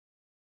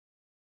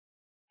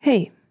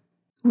Hey,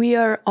 we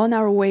are on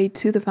our way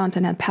to the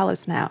Fountainhead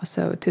Palace now,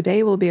 so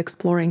today we'll be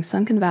exploring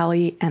Sunken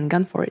Valley and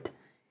Gunfort.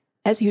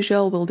 As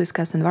usual, we'll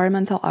discuss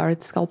environmental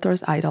art,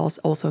 sculptors' idols,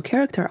 also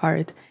character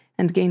art,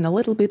 and gain a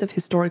little bit of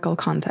historical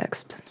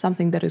context,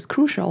 something that is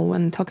crucial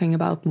when talking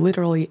about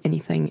literally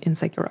anything in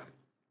Sekiro.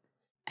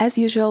 As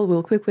usual,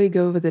 we'll quickly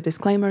go over the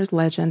disclaimers,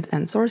 legend,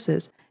 and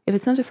sources. If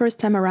it's not the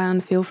first time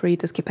around, feel free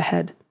to skip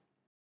ahead.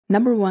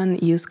 Number 1,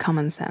 use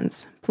common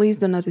sense. Please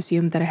do not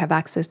assume that I have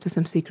access to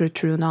some secret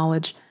true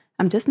knowledge.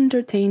 I'm just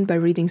entertained by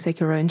reading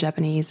Sekiro in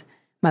Japanese.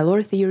 My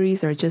lore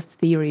theories are just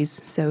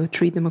theories, so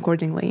treat them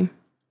accordingly.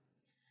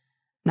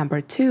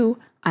 Number 2,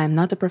 I am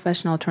not a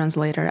professional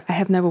translator. I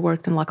have never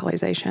worked in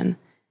localization.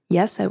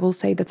 Yes, I will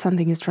say that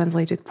something is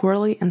translated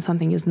poorly and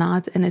something is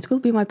not, and it will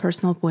be my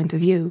personal point of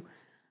view.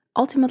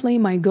 Ultimately,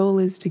 my goal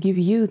is to give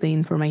you the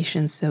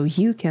information so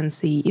you can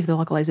see if the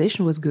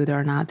localization was good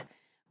or not,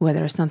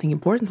 whether something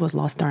important was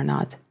lost or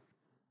not.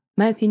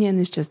 My opinion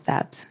is just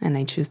that, and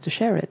I choose to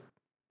share it.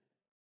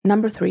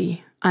 Number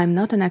 3, I'm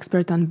not an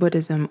expert on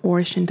Buddhism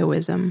or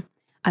Shintoism.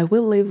 I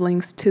will leave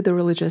links to the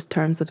religious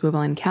terms that we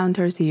will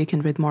encounter so you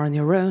can read more on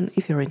your own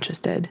if you're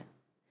interested.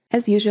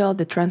 As usual,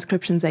 the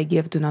transcriptions I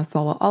give do not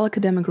follow all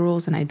academic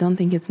rules and I don't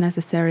think it's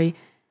necessary.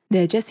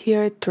 They're just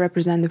here to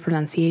represent the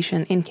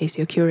pronunciation in case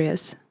you're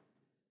curious.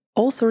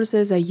 All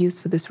sources I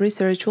used for this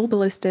research will be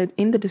listed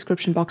in the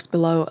description box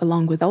below,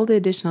 along with all the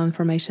additional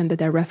information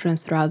that I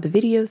referenced throughout the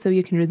video, so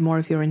you can read more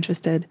if you're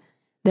interested.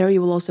 There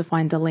you will also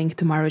find a link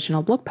to my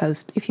original blog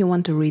post if you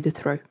want to read it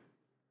through.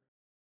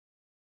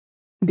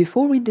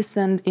 Before we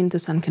descend into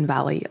Sunken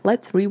Valley,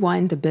 let's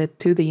rewind a bit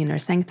to the inner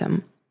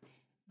sanctum.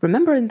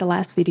 Remember in the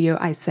last video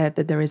I said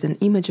that there is an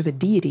image of a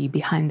deity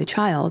behind the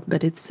child,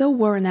 but it's so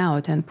worn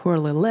out and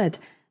poorly lit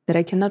that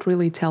I cannot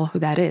really tell who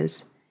that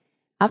is.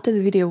 After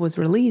the video was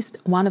released,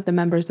 one of the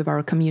members of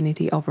our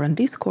community over on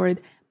Discord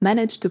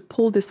managed to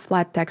pull this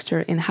flat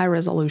texture in high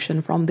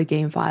resolution from the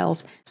game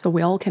files so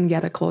we all can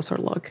get a closer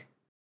look.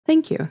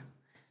 Thank you.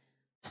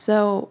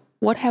 So,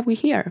 what have we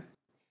here?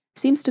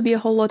 Seems to be a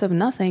whole lot of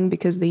nothing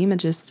because the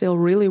image is still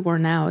really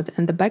worn out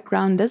and the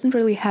background doesn't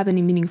really have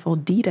any meaningful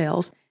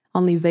details,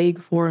 only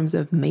vague forms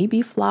of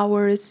maybe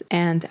flowers,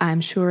 and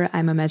I'm sure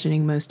I'm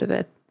imagining most of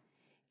it.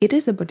 It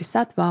is a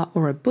Bodhisattva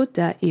or a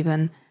Buddha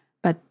even,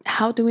 but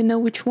how do we know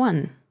which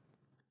one?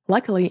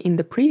 Luckily, in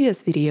the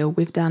previous video,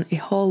 we've done a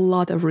whole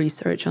lot of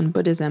research on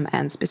Buddhism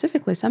and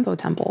specifically Senpou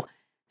Temple,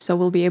 so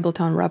we'll be able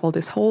to unravel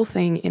this whole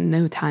thing in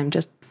no time,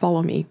 just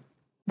follow me.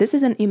 This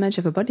is an image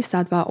of a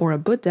Bodhisattva or a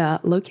Buddha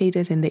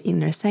located in the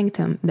inner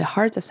sanctum, the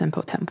heart of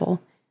Senpou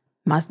Temple.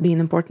 Must be an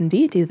important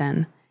deity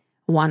then.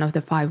 One of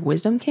the 5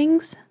 wisdom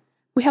kings?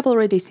 We have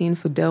already seen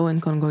Fudo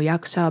and Kongo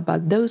Yakusha,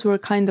 but those were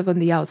kind of on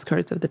the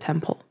outskirts of the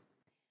temple.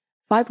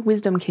 5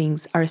 wisdom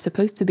kings are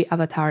supposed to be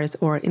avatars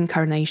or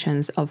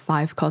incarnations of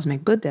 5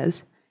 cosmic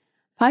Buddhas.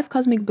 5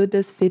 cosmic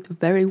Buddhas fit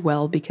very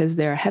well because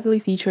they are heavily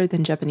featured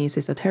in Japanese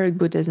esoteric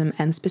Buddhism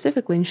and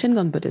specifically in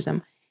Shingon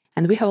Buddhism,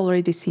 and we have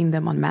already seen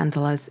them on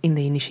mandalas in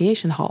the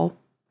initiation hall.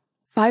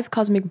 5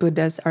 cosmic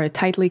Buddhas are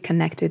tightly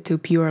connected to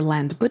Pure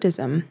Land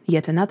Buddhism,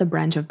 yet another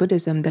branch of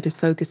Buddhism that is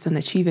focused on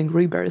achieving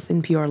rebirth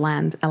in Pure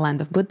Land, a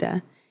land of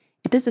Buddha.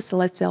 It is a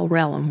celestial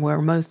realm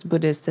where most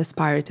Buddhists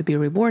aspire to be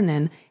reborn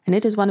in, and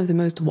it is one of the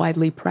most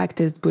widely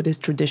practiced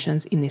Buddhist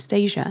traditions in East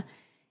Asia.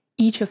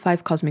 Each of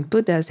 5 cosmic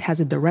Buddhas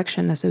has a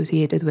direction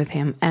associated with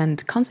him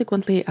and,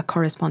 consequently, a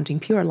corresponding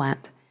Pure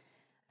Land.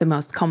 The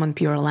most common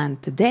Pure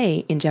Land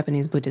today, in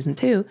Japanese Buddhism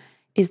too,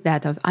 is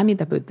that of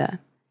Amida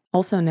Buddha,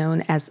 also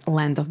known as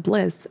Land of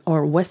Bliss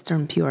or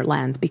Western Pure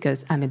Land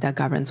because Amida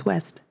governs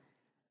West.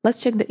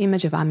 Let's check the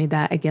image of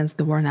Amida against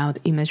the worn-out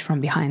image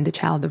from behind the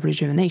Child of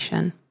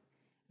Rejuvenation.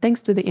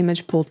 Thanks to the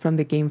image pulled from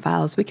the game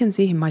files, we can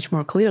see him much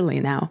more clearly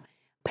now.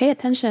 Pay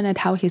attention at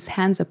how his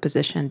hands are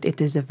positioned, it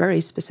is a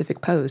very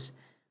specific pose.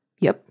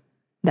 Yep,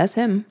 that's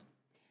him.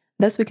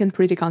 Thus we can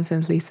pretty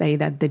confidently say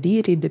that the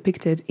deity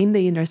depicted in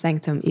the inner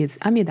sanctum is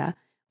Amida,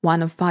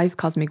 one of 5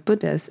 cosmic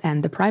Buddhas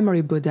and the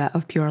primary Buddha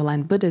of Pure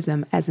Land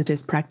Buddhism as it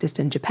is practiced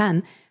in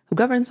Japan, who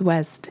governs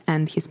West,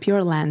 and his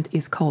Pure Land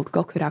is called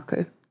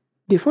Gokuraku.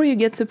 Before you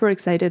get super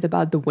excited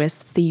about the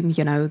West theme,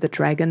 you know, the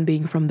dragon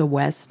being from the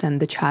West and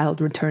the child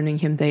returning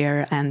him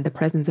there and the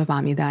presence of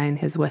Amida in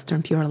his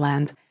Western Pure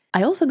Land,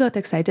 I also got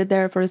excited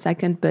there for a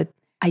second, but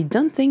I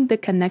don't think the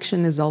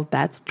connection is all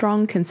that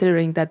strong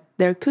considering that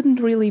there couldn't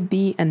really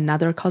be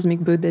another cosmic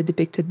Buddha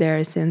depicted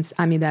there since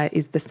Amida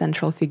is the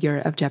central figure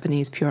of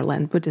Japanese Pure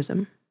Land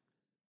Buddhism.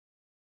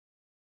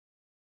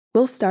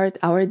 We'll start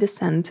our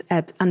descent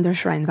at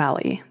Undershrine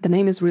Valley. The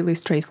name is really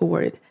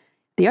straightforward.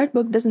 The art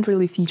book doesn't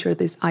really feature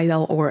this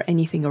idol or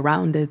anything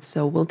around it,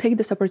 so we'll take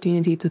this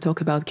opportunity to talk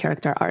about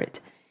character art.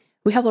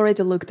 We have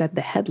already looked at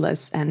the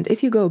headless, and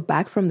if you go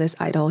back from this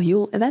idol,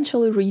 you'll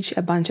eventually reach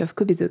a bunch of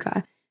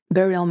kubizuka,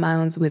 burial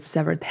mounds with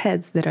severed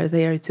heads that are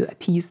there to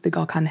appease the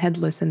Gokhan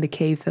headless in the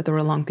cave further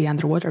along the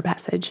underwater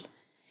passage.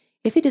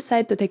 If you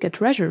decide to take a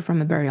treasure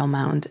from a burial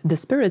mound, the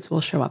spirits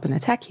will show up and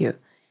attack you.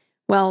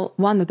 Well,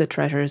 one of the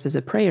treasures is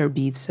a prayer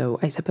bead, so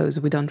I suppose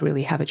we don't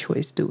really have a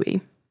choice, do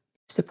we?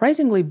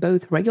 Surprisingly,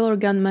 both regular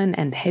gunmen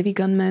and heavy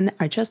gunmen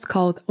are just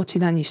called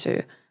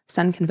Ochidanishu,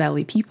 Sunken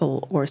Valley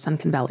people or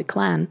Sunken Valley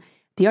clan.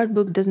 The art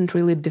book doesn't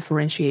really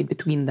differentiate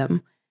between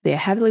them. They are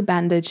heavily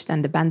bandaged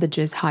and the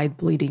bandages hide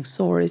bleeding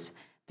sores.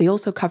 They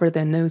also cover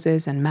their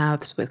noses and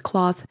mouths with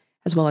cloth,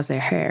 as well as their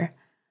hair.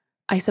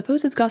 I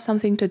suppose it's got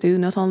something to do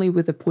not only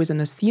with the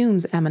poisonous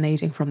fumes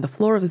emanating from the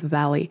floor of the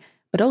valley,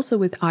 but also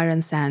with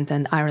iron sand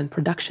and iron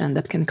production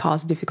that can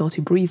cause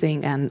difficulty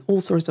breathing and all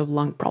sorts of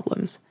lung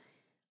problems.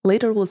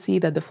 Later we'll see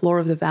that the floor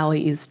of the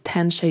valley is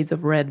 10 shades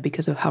of red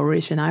because of how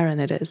rich in iron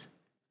it is.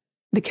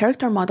 The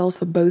character models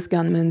for both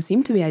gunmen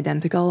seem to be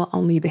identical,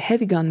 only the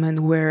heavy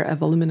gunmen wear a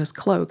voluminous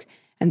cloak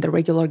and the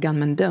regular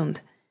gunmen don't.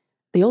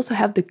 They also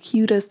have the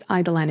cutest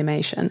idle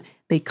animation.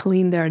 They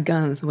clean their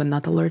guns when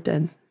not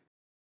alerted.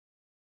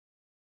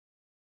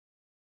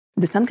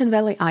 The Sunken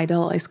Valley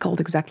idol is called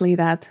exactly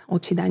that,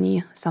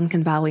 Ochidani,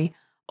 Sunken Valley.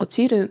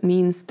 Ochiru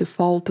means to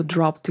fall, to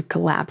drop, to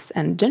collapse,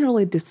 and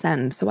generally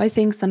descend, so I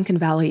think Sunken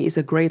Valley is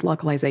a great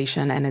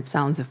localization and it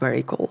sounds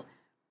very cool.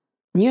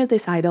 Near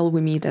this idol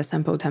we meet a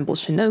Senpou temple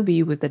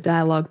shinobi with the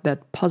dialogue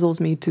that puzzles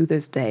me to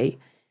this day.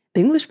 The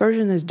English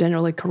version is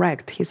generally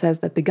correct. He says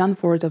that the gun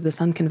fort of the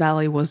Sunken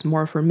Valley was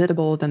more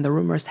formidable than the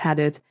rumors had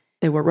it.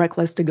 They were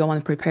reckless to go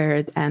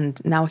unprepared, and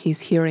now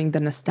he's hearing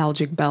the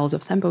nostalgic bells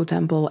of Senpou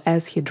temple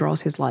as he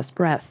draws his last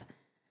breath.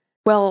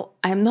 Well,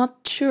 I'm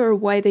not sure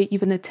why they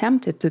even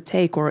attempted to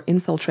take or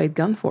infiltrate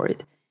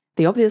Gunfort.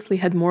 They obviously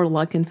had more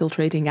luck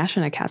infiltrating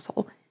Ashina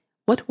Castle.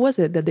 What was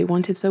it that they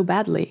wanted so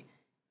badly?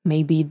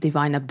 Maybe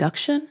divine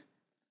abduction?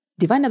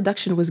 Divine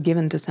abduction was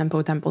given to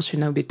Senpou Temple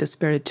Shinobi to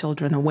spirit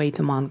children away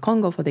to Mount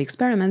Kongo for the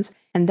experiments,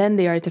 and then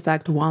the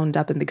artifact wound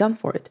up in the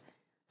Gunfort.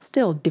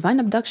 Still, divine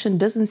abduction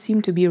doesn't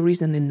seem to be a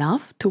reason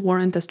enough to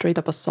warrant a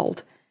straight-up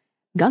assault.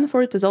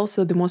 Gunfort is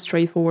also the most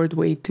straightforward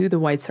way to the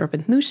White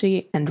Serpent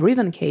Nushi and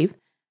Riven Cave,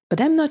 but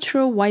I'm not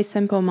sure why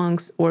Senpou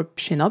monks, or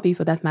shinobi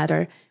for that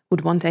matter,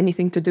 would want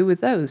anything to do with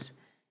those.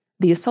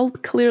 The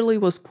assault clearly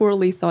was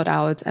poorly thought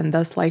out and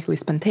thus likely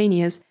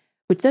spontaneous,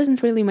 which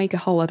doesn't really make a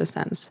whole lot of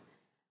sense.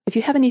 If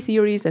you have any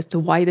theories as to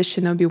why the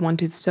shinobi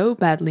wanted so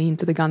badly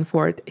into the gun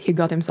fort he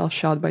got himself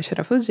shot by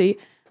Shirafuji,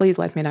 please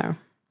let me know.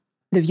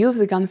 The view of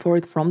the gun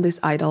fort from this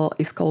idol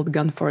is called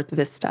Gunfort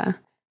Vista.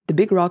 The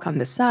big rock on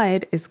the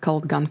side is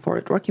called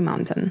Gunfort Rocky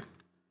Mountain.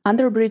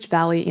 Underbridge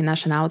Valley in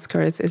Ashina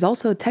outskirts is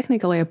also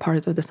technically a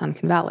part of the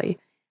Sunken Valley.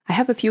 I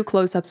have a few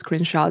close-up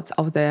screenshots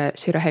of the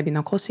Shirohebi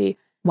no Koshi,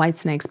 White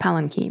Snake's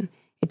palanquin.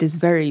 It is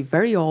very,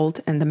 very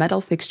old, and the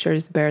metal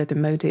fixtures bear the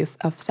motif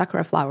of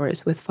sakura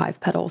flowers with 5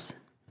 petals.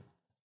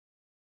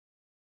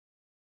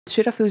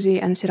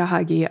 Shirafuji and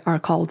Shirahagi are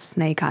called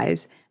snake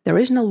eyes. The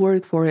original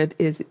word for it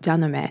is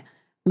janume,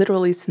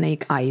 literally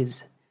snake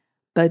eyes.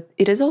 But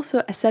it is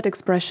also a set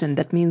expression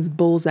that means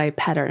bullseye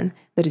pattern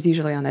that is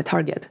usually on a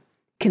target.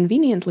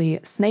 Conveniently,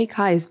 snake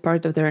eyes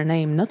part of their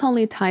name not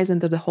only ties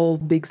into the whole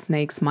big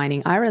snakes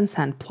mining iron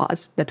sand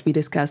plus that we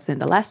discussed in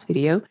the last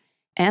video,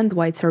 and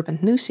White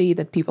Serpent Nushi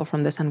that people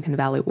from the Sunken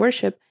Valley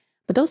worship,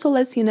 but also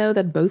lets you know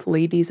that both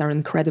ladies are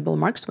incredible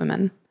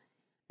markswomen.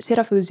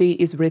 Shirafuji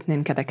is written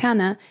in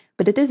katakana,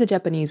 but it is a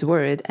Japanese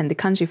word, and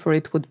the kanji for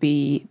it would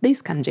be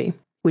this kanji,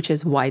 which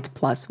is white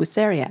plus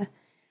wisteria.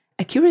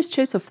 A curious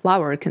choice of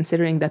flower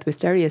considering that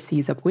wisteria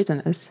seeds are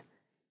poisonous.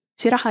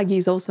 Shirahagi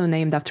is also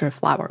named after a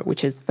flower,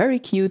 which is very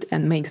cute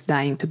and makes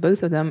dying to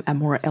both of them a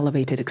more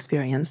elevated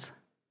experience.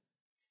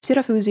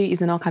 Shirafuji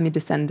is an Okami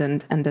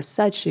descendant, and as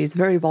such she is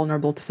very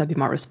vulnerable to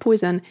Sabimaru's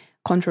poison,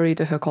 contrary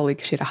to her colleague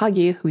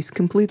Shirahagi, who is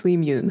completely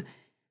immune.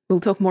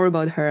 We'll talk more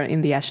about her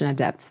in the Ashina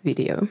Depths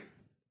video.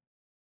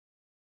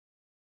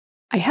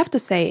 I have to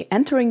say,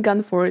 entering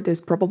Gunfort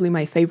is probably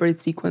my favorite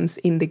sequence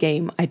in the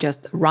game. I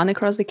just run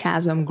across the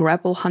chasm,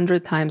 grapple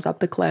 100 times up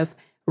the cliff,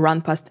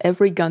 run past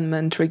every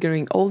gunman,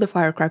 triggering all the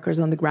firecrackers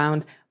on the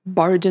ground,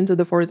 barge into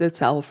the fort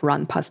itself,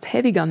 run past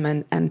heavy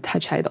gunmen, and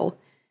touch idle.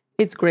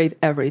 It's great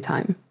every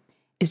time.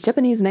 Its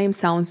Japanese name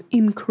sounds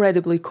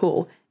incredibly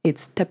cool.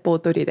 It's Teppo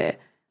Toride,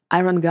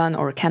 Iron Gun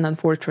or Cannon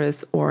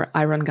Fortress or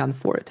Iron Gun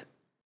Fort.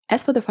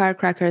 As for the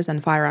firecrackers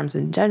and firearms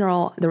in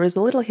general, there is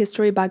a little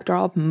history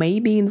backdrop,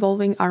 maybe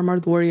involving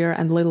Armored Warrior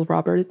and Little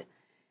Robert.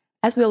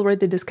 As we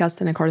already discussed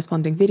in a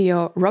corresponding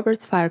video,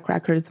 Robert's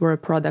firecrackers were a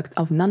product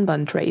of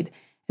Nanban trade,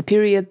 a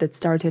period that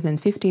started in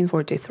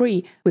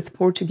 1543 with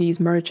Portuguese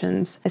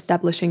merchants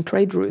establishing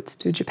trade routes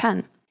to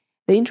Japan.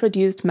 They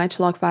introduced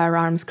matchlock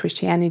firearms,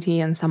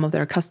 Christianity, and some of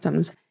their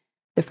customs.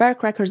 The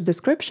firecrackers'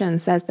 description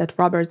says that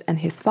Robert and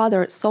his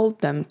father sold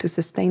them to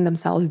sustain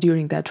themselves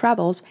during their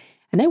travels,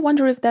 and I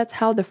wonder if that's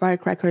how the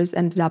firecrackers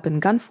ended up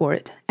in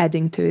Gunfort,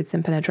 adding to its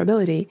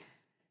impenetrability.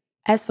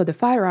 As for the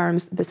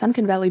firearms, the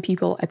Sunken Valley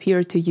people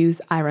appear to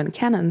use iron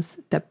cannons,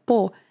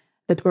 teppo,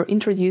 that were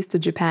introduced to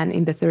Japan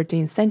in the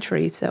 13th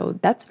century, so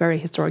that's very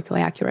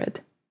historically accurate.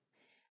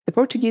 The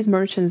Portuguese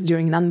merchants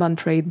during Nanban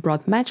trade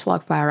brought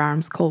matchlock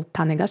firearms called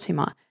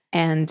tanegashima,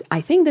 and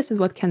I think this is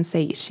what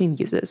Kensei Shin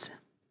uses.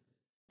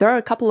 There are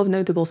a couple of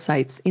notable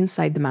sites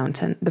inside the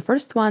mountain. The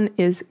first one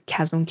is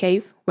Chasm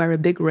Cave, where a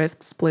big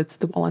rift splits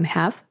the wall in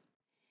half.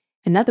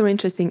 Another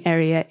interesting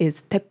area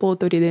is Teppo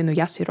Toride no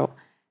Yashiro,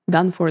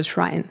 Gunfort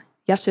Shrine,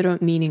 Yashiro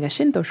meaning a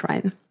Shinto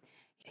shrine.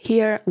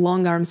 Here,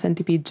 long-armed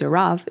centipede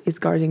Giraffe is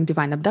guarding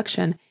divine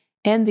abduction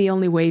and the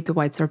only way to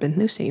White Serpent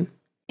Nushi.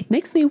 It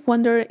makes me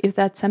wonder if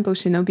that Senpou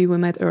shinobi we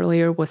met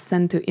earlier was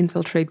sent to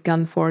infiltrate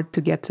Gunfort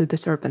to get to the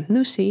Serpent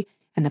Nushi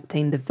and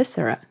obtain the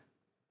viscera.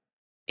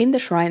 In the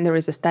shrine, there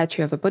is a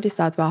statue of a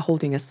bodhisattva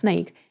holding a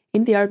snake.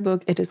 In the art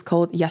book, it is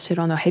called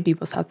Yashiro no Hebi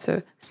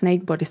Bosatsu,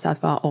 Snake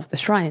Bodhisattva of the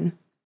Shrine.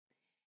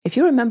 If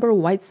you remember,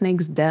 White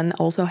Snake's Den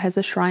also has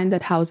a shrine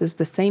that houses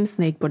the same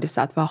snake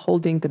bodhisattva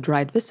holding the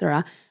dried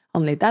viscera,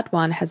 only that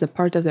one has a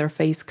part of their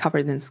face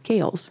covered in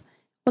scales.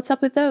 What's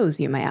up with those,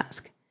 you may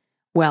ask?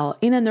 Well,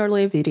 in an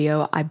earlier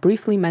video, I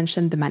briefly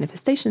mentioned the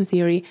manifestation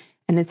theory,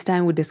 and it's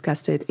time we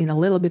discussed it in a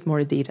little bit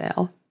more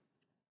detail.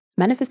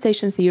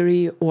 Manifestation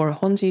theory, or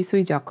Honji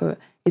Suijaku,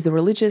 is a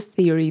religious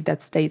theory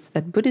that states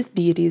that Buddhist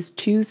deities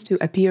choose to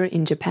appear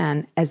in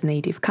Japan as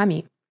native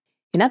kami.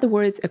 In other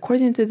words,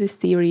 according to this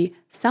theory,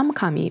 some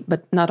kami,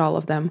 but not all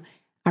of them,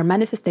 are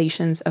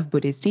manifestations of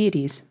Buddhist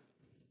deities.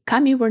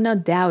 Kami were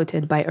not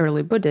doubted by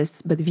early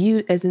Buddhists, but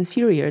viewed as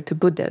inferior to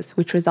Buddhas,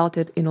 which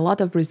resulted in a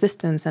lot of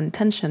resistance and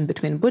tension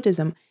between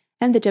Buddhism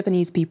and the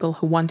Japanese people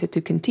who wanted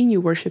to continue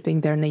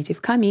worshipping their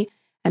native kami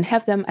and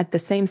have them at the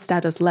same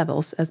status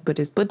levels as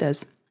Buddhist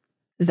Buddhas.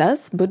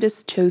 Thus,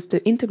 Buddhists chose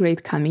to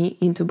integrate kami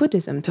into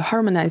Buddhism to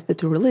harmonize the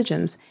two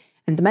religions,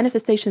 and the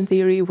manifestation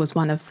theory was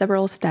one of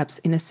several steps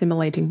in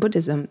assimilating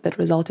Buddhism that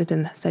resulted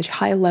in such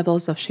high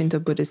levels of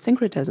Shinto-Buddhist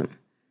syncretism.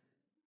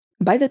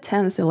 By the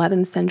 10th,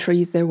 11th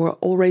centuries, there were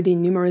already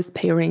numerous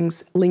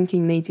pairings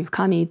linking native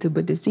kami to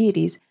Buddhist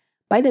deities.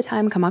 By the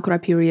time Kamakura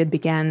period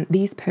began,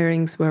 these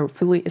pairings were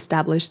fully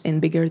established in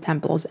bigger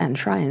temples and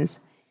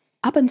shrines.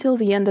 Up until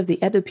the end of the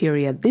Edo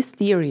period, this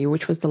theory,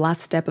 which was the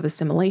last step of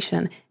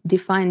assimilation,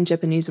 defined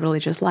Japanese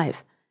religious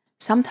life.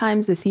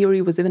 Sometimes the theory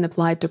was even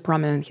applied to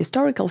prominent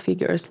historical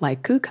figures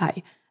like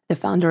Kukai, the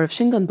founder of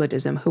Shingon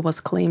Buddhism, who was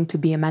claimed to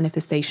be a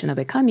manifestation of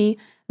a kami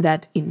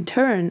that, in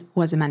turn,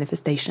 was a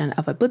manifestation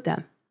of a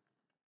Buddha.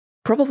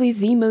 Probably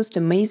the most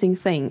amazing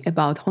thing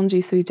about Honji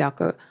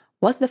Suijaku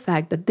was the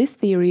fact that this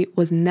theory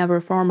was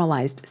never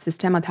formalized,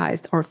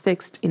 systematized, or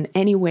fixed in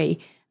any way.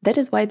 That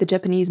is why the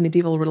Japanese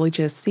medieval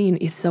religious scene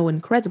is so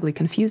incredibly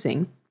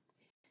confusing.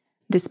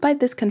 Despite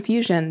this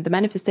confusion, the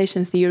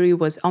manifestation theory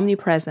was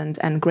omnipresent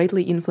and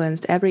greatly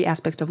influenced every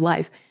aspect of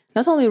life,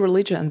 not only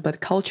religion but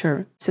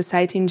culture,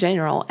 society in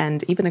general,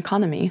 and even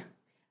economy.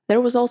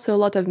 There was also a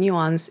lot of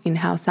nuance in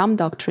how some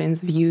doctrines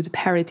viewed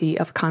parity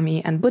of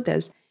kami and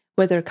Buddhas,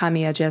 whether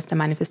kami are just a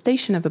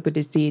manifestation of a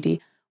Buddhist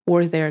deity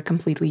or they're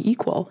completely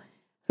equal.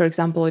 For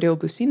example,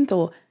 Ryobu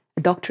Shinto,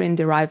 a doctrine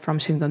derived from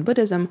Shingon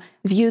Buddhism,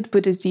 viewed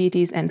Buddhist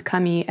deities and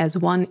kami as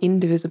one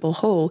indivisible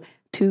whole,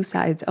 two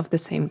sides of the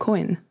same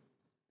coin.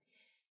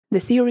 The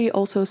theory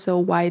also saw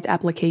wide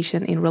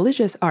application in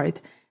religious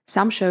art.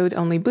 Some showed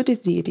only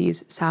Buddhist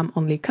deities, some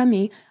only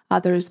kami,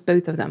 others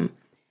both of them.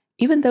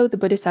 Even though the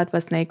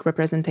Bodhisattva snake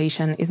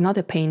representation is not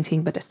a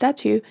painting but a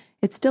statue,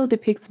 it still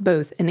depicts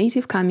both a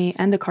native kami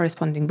and a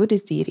corresponding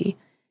Buddhist deity.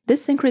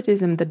 This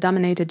syncretism that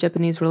dominated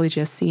Japanese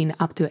religious scene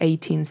up to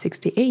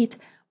 1868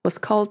 was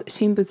called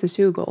Shinbutsu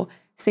Shugo,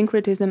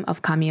 syncretism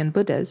of kami and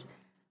Buddhas.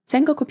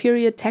 Sengoku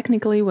period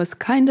technically was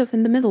kind of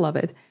in the middle of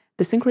it.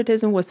 The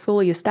syncretism was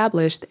fully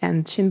established,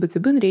 and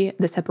Shinbutsu Bunri,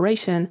 the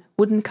separation,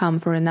 wouldn't come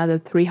for another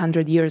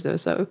 300 years or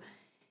so.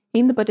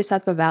 In the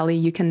Bodhisattva Valley,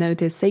 you can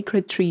notice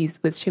sacred trees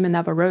with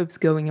Shimenawa robes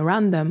going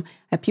around them,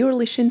 a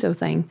purely Shinto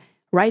thing,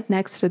 right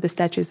next to the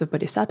statues of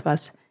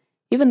bodhisattvas.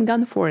 Even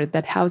Gunfort,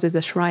 that houses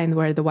a shrine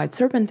where the White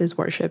Serpent is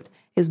worshipped,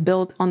 is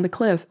built on the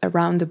cliff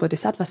around the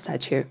bodhisattva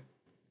statue.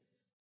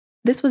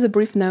 This was a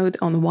brief note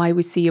on why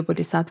we see a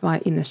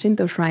bodhisattva in a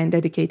Shinto shrine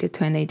dedicated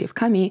to a native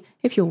kami,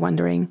 if you're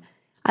wondering.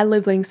 I'll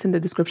leave links in the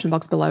description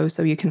box below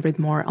so you can read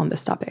more on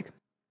this topic.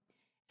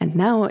 And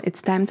now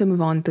it's time to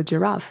move on to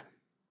Giraffe.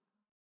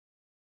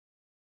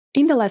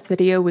 In the last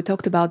video, we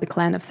talked about the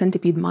clan of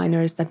Centipede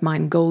miners that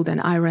mine gold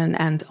and iron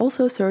and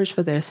also search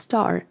for their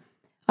star.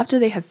 After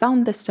they have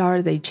found the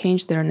star, they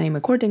changed their name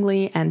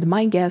accordingly, and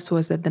my guess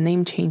was that the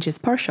name change is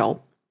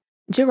partial.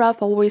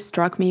 Giraffe always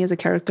struck me as a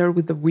character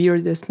with the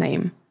weirdest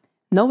name.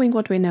 Knowing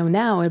what we know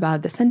now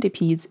about the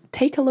centipedes,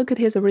 take a look at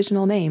his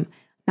original name,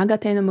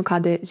 Nagate no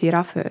Mukade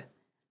Giraffe.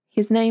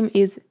 His name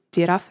is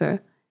Giraffe.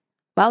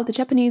 While the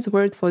Japanese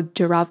word for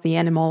giraffe the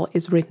animal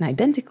is written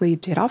identically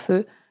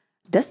Giraffe,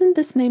 doesn't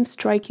this name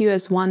strike you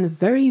as one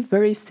very,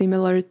 very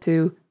similar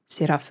to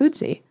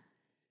Shirafuji?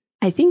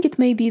 I think it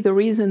may be the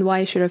reason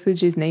why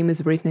Shirafuji's name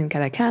is written in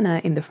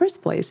katakana in the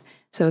first place,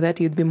 so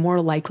that you'd be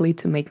more likely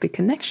to make the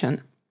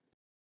connection.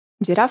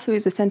 Giraffe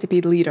is a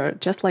centipede leader,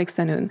 just like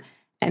Senun,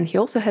 and he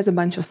also has a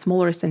bunch of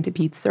smaller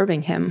centipedes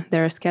serving him.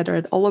 They're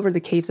scattered all over the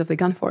caves of the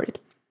Gunfort.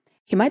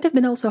 He might have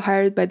been also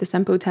hired by the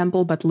Senpou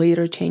temple but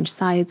later changed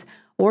sides,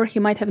 or he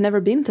might have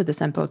never been to the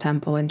Senpou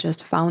temple and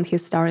just found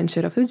his star in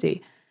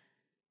Shirafuji.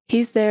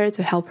 He's there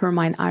to help her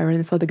mine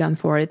iron for the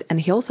Gunfort, and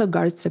he also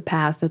guards the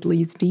path that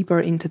leads deeper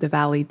into the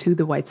valley to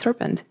the White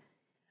Serpent.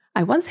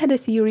 I once had a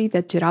theory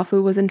that Giraffe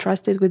was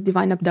entrusted with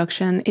divine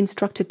abduction,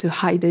 instructed to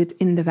hide it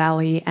in the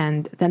valley,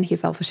 and then he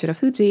fell for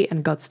Shirafuji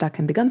and got stuck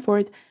in the gun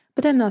fort,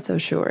 but I'm not so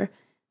sure.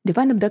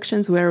 Divine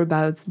abduction's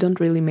whereabouts don't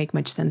really make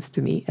much sense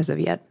to me as of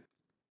yet.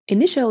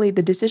 Initially,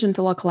 the decision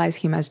to localize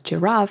him as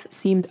Giraffe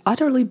seemed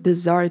utterly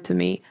bizarre to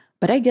me,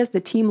 but I guess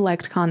the team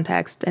lacked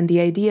context, and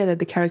the idea that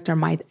the character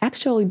might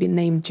actually be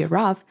named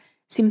Giraffe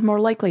seemed more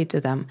likely to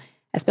them,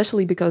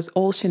 especially because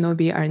all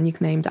shinobi are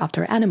nicknamed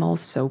after animals,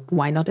 so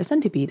why not a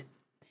centipede?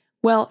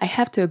 Well, I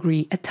have to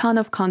agree, a ton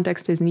of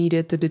context is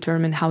needed to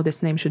determine how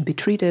this name should be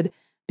treated,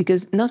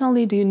 because not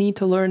only do you need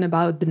to learn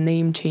about the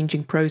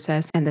name-changing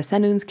process and the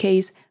Senun's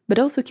case, but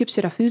also keep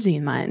Shirafuji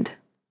in mind.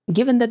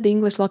 Given that the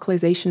English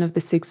localization of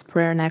the sixth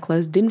prayer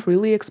necklace didn't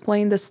really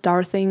explain the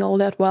star thing all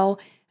that well,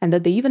 and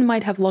that they even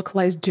might have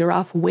localized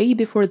Giraffe way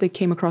before they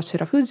came across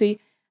Shirafuji,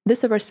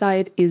 this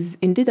oversight is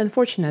indeed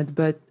unfortunate,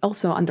 but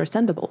also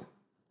understandable.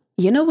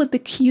 You know what the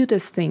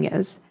cutest thing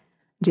is?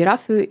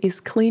 Giraffe is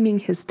cleaning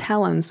his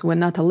talons when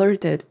not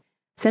alerted.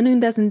 Senun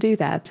doesn't do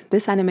that.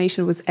 This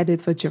animation was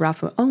edited for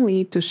Giraffe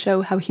only to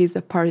show how he's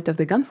a part of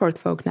the Gunfort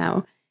folk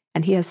now,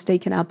 and he has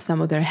taken up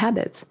some of their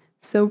habits.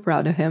 So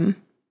proud of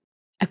him.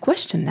 A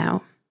question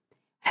now.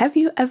 Have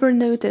you ever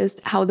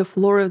noticed how the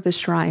floor of the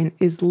shrine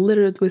is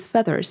littered with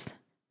feathers?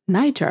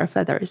 Nightjar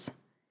feathers.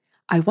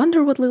 I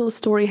wonder what little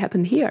story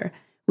happened here.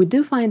 We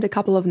do find a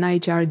couple of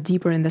nightjar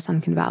deeper in the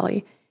Sunken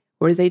Valley.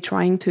 Were they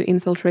trying to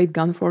infiltrate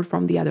Gunfort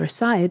from the other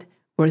side?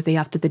 Were they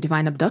after the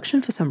divine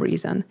abduction for some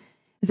reason?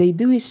 They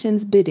do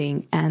Isshin's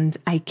bidding, and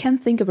I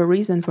can't think of a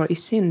reason for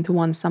Isshin to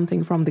want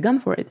something from the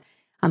Gunfort,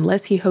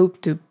 unless he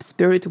hoped to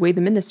spirit away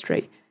the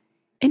ministry.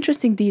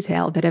 Interesting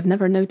detail that I've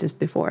never noticed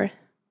before.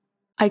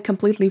 I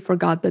completely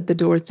forgot that the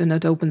doors do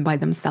not open by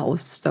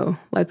themselves, so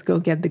let's go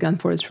get the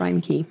Gunfort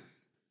Shrine Key.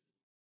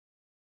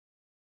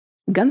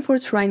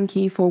 Gunfort Shrine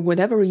Key, for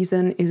whatever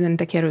reason, is in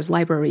Takeru's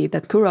library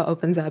that Kuro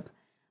opens up.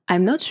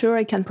 I'm not sure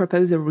I can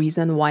propose a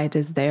reason why it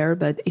is there,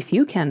 but if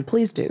you can,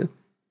 please do.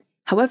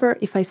 However,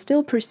 if I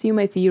still pursue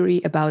my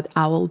theory about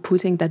Owl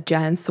putting that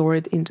giant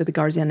sword into the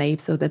guardian ape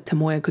so that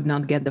Tomoya could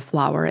not get the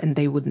flower and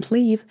they wouldn't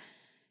leave,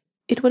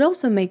 it would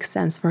also make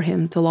sense for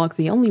him to lock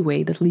the only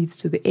way that leads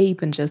to the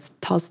ape and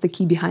just toss the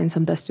key behind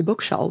some dusty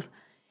bookshelf.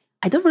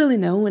 I don't really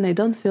know, and I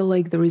don't feel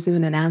like there is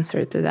even an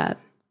answer to that.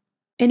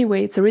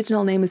 Anyway, its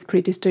original name is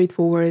pretty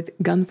straightforward,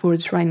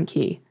 Gunfort Shrine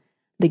Key.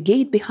 The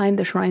gate behind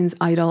the shrine's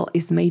idol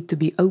is made to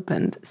be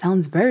opened.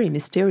 Sounds very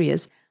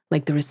mysterious,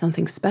 like there is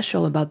something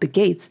special about the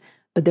gates,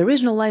 but the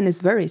original line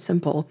is very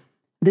simple.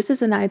 This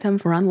is an item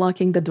for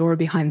unlocking the door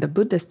behind the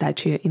Buddha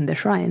statue in the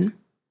shrine.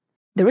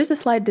 There is a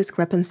slight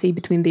discrepancy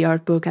between the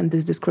art book and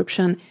this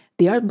description.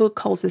 The art book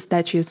calls the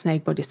statue a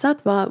snake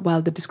bodhisattva,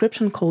 while the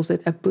description calls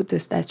it a Buddha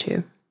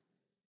statue.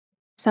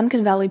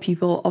 Sunken Valley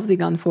people of the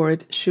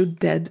Gunfort shoot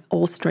dead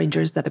all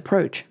strangers that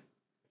approach.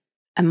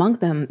 Among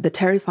them, the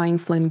terrifying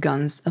flint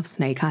guns of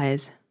Snake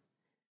Eyes.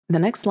 The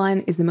next line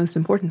is the most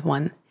important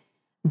one.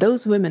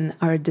 Those women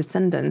are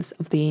descendants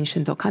of the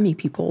ancient Okami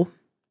people.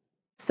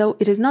 So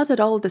it is not at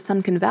all the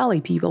Sunken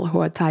Valley people who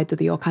are tied to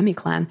the Okami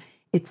clan,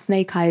 it's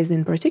Snake Eyes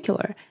in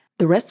particular.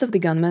 The rest of the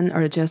gunmen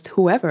are just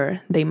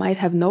whoever, they might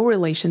have no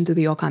relation to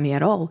the Okami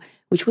at all,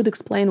 which would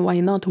explain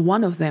why not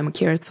one of them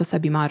cares for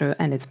Sabimaru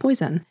and its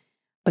poison.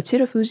 But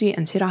Shirafuji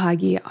and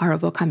Shirahagi are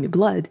of Okami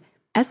blood.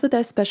 As for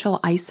their special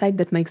eyesight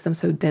that makes them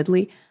so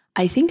deadly,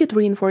 I think it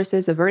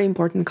reinforces a very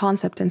important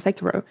concept in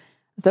Sekiro.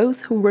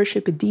 Those who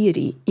worship a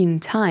deity, in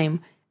time,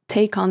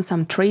 take on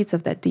some traits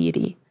of that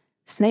deity.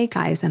 Snake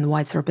Eyes and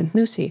White Serpent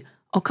Nushi,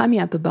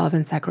 Okami up above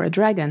and Sakura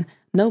Dragon,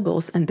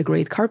 nobles and the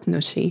Great Carp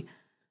Nushi.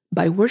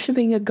 By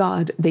worshipping a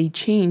god, they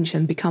change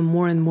and become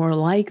more and more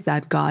like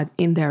that god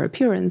in their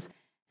appearance,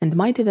 and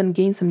might even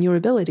gain some new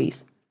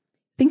abilities.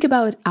 Think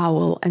about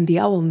Owl and the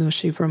Owl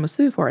Nushi from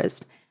Usui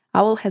Forest.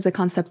 Owl has a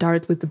concept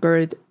art with the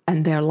bird,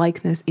 and their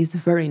likeness is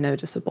very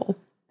noticeable.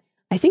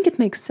 I think it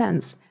makes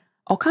sense.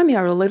 Okami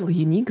are a little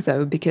unique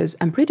though, because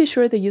I'm pretty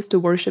sure they used to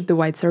worship the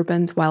White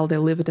Serpent while they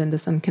lived in the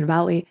Sunken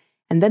Valley,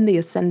 and then they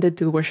ascended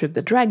to worship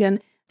the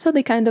dragon, so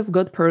they kind of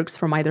got perks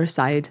from either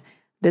side.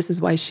 This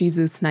is why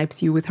Shizu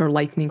snipes you with her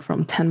lightning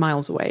from 10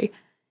 miles away.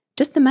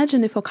 Just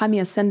imagine if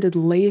Okami ascended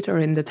later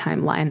in the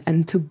timeline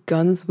and took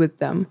guns with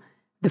them.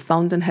 The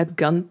Fountainhead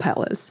Gun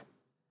Palace.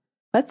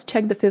 Let's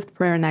check the fifth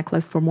prayer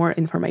necklace for more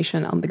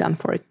information on the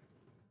Gunfort.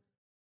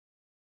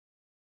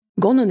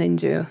 Gono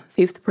Nenju,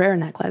 fifth prayer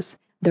necklace.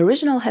 The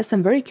original has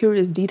some very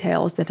curious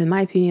details that in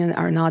my opinion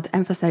are not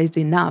emphasized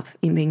enough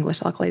in the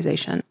English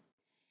localization.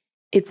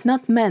 It's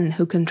not men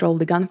who control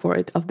the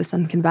Gunfort of the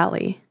Sunken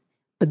Valley,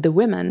 but the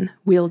women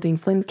wielding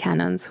flint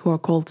cannons who are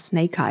called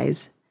Snake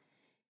Eyes.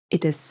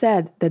 It is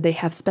said that they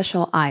have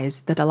special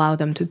eyes that allow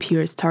them to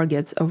pierce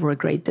targets over a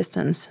great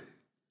distance.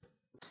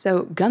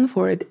 So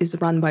Gunfort is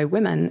run by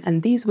women,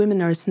 and these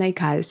women are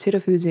Snake Eyes,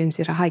 Shirafuji and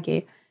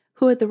Shirahagi,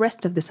 who are the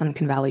rest of the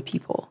Sunken Valley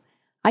people.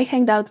 I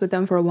hanged out with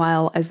them for a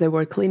while as they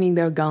were cleaning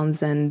their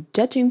guns, and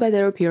judging by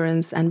their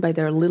appearance and by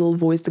their little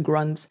voiced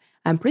grunts,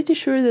 I'm pretty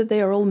sure that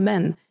they are all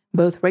men,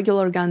 both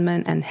regular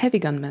gunmen and heavy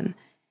gunmen.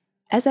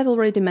 As I've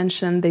already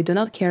mentioned, they do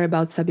not care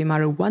about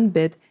Sabimaru one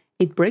bit.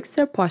 It breaks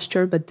their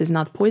posture but does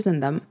not poison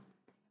them.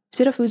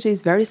 Shirafuji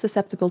is very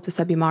susceptible to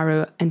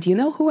Sabimaru, and you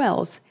know who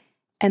else?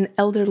 An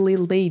elderly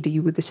lady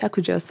with the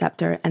Shakujo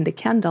scepter and the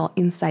candle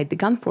inside the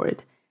gun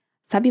fort.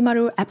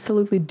 Sabimaru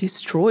absolutely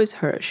destroys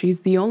her.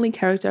 She's the only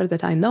character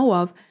that I know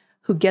of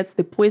who gets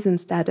the poison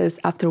status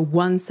after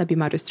one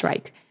Sabimaru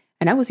strike,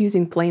 and I was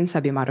using plain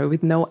Sabimaru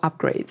with no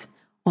upgrades.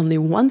 Only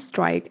one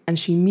strike and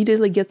she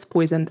immediately gets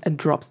poisoned and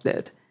drops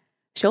dead.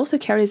 She also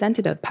carries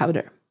antidote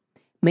powder.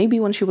 Maybe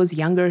when she was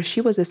younger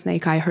she was a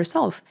snake eye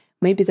herself.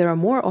 Maybe there are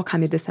more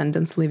Okami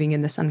descendants living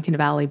in the Sunken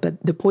Valley,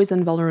 but the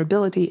poison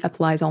vulnerability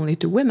applies only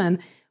to women,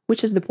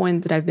 which is the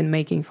point that I've been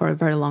making for a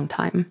very long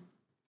time.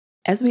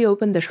 As we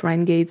open the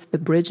shrine gates, the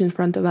bridge in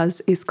front of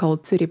us is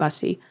called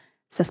Tsuribashi,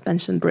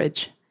 suspension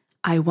bridge.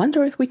 I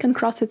wonder if we can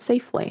cross it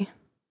safely.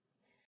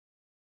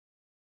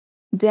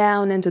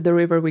 Down into the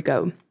river we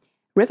go.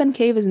 Riven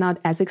Cave is not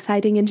as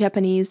exciting in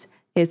Japanese.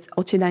 It's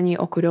Ochidani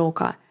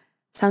Okuroka,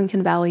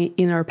 Sunken Valley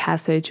Inner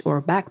Passage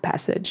or Back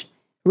Passage.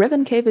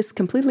 Riven Cave is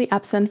completely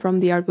absent from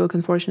the art book,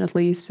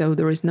 unfortunately, so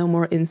there is no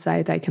more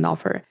insight I can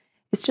offer.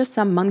 It's just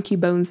some monkey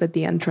bones at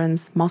the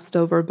entrance, mossed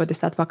over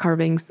bodhisattva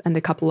carvings, and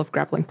a couple of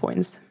grappling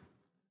points.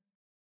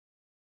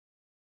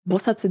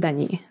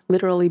 Bosatsudani,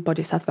 literally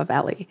Bodhisattva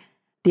Valley.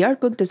 The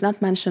art book does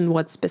not mention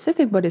what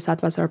specific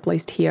bodhisattvas are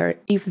placed here,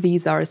 if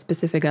these are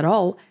specific at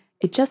all.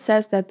 It just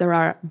says that there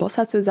are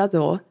Bosatsu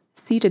Zazo,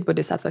 seated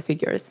bodhisattva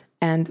figures,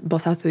 and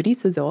Bosatsu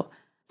Ritsuzo,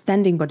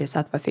 standing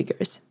bodhisattva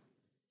figures.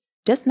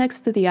 Just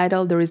next to the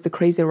idol there is the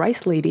crazy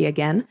rice lady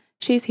again.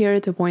 She's here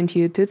to point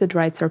you to the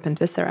dried serpent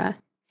viscera.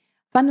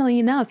 Funnily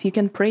enough, you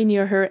can pray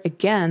near her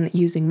again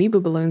using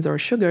mibu balloons or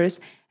sugars,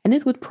 and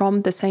it would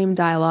prompt the same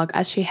dialogue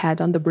as she had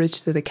on the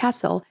bridge to the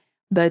castle,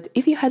 but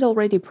if you had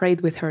already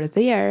prayed with her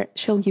there,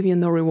 she'll give you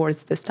no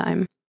rewards this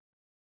time.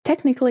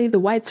 Technically, the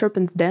White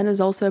Serpent's Den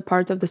is also a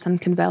part of the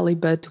Sunken Valley,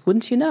 but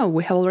wouldn't you know,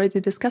 we have already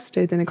discussed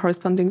it in a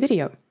corresponding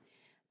video.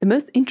 The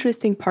most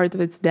interesting part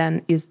of its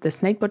den is the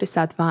Snake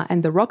Bodhisattva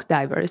and the Rock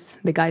Divers,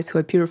 the guys who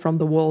appear from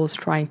the walls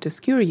trying to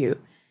skewer you.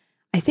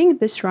 I think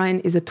this shrine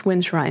is a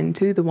twin shrine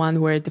to the one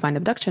where Divine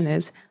Abduction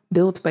is,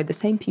 built by the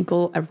same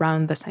people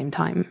around the same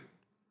time.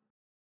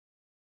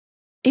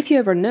 If you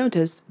ever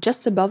notice,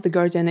 just above the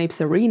Guardian Apes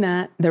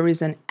arena, there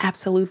is an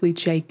absolutely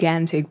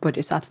gigantic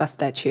Bodhisattva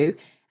statue,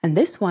 and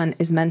this one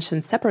is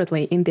mentioned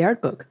separately in the art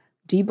book,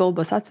 Jibo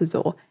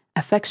Bosatsuzo,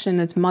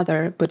 Affectionate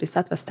Mother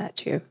Bodhisattva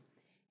Statue.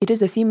 It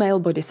is a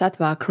female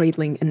bodhisattva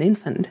cradling an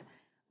infant.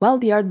 While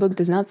the art book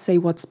does not say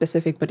what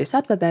specific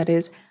bodhisattva that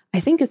is, I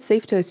think it's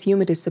safe to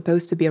assume it is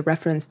supposed to be a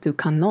reference to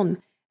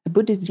Kannon, a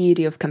Buddhist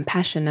deity of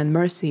compassion and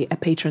mercy, a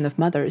patron of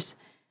mothers.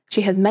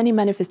 She has many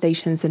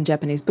manifestations in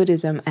Japanese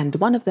Buddhism, and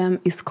one of them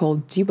is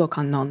called Jibo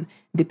Kannon,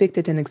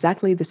 depicted in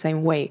exactly the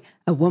same way,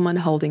 a woman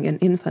holding an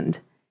infant.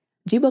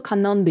 Jibo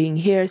Kannon being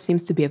here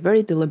seems to be a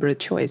very deliberate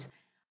choice.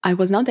 I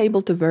was not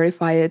able to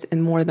verify it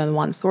in more than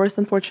one source,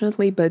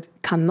 unfortunately, but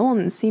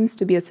Kannon seems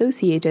to be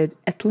associated,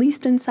 at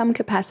least in some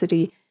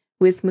capacity,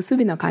 with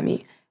Musubi no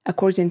Kami,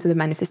 according to the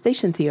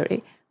manifestation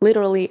theory,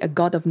 literally a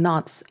god of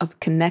knots, of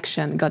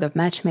connection, god of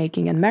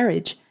matchmaking and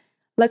marriage.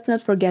 Let's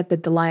not forget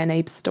that the Lion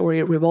Ape's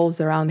story revolves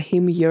around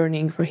him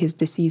yearning for his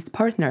deceased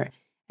partner,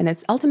 and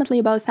it's ultimately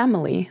about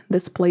family.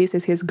 This place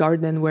is his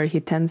garden where he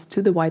tends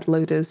to the white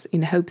lotus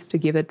in hopes to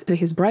give it to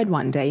his bride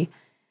one day.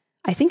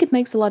 I think it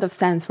makes a lot of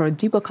sense for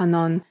Jibo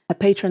Kannon, a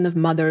patron of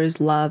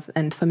mothers, love,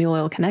 and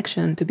familial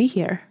connection, to be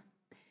here.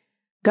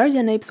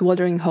 Guardian Ape's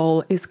watering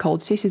hole is called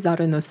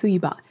Shishizaru no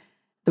Suiba.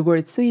 The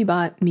word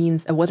Suiba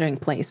means a watering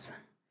place.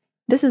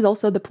 This is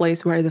also the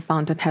place where the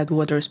fountainhead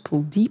waters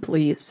pool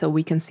deeply, so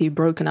we can see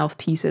broken off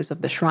pieces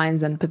of the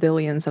shrines and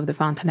pavilions of the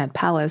Fountainhead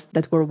Palace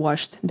that were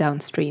washed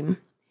downstream.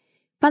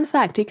 Fun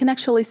fact, you can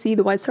actually see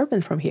the White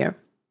Serpent from here.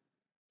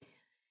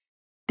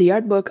 The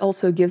art book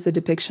also gives a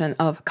depiction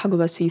of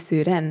Kagobashi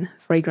Suren,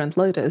 fragrant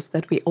lotus,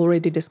 that we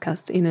already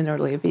discussed in an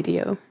earlier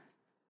video.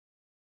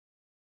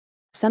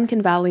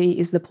 Sunken Valley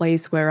is the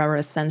place where our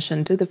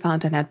ascension to the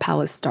Fountainhead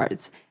Palace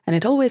starts, and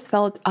it always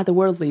felt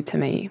otherworldly to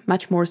me,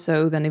 much more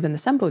so than even the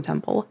Senpou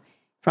Temple.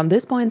 From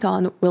this point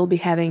on, we'll be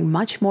having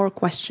much more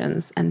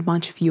questions and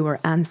much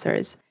fewer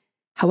answers.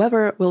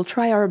 However, we'll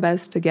try our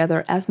best to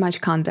gather as much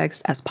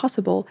context as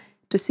possible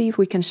to see if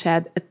we can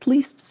shed at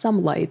least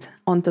some light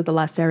onto the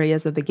last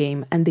areas of the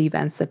game and the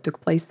events that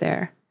took place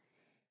there.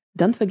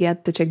 Don't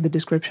forget to check the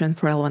description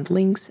for relevant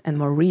links and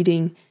more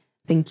reading.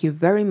 Thank you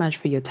very much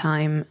for your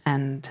time,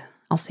 and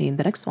I'll see you in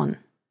the next one.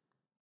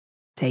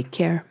 Take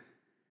care.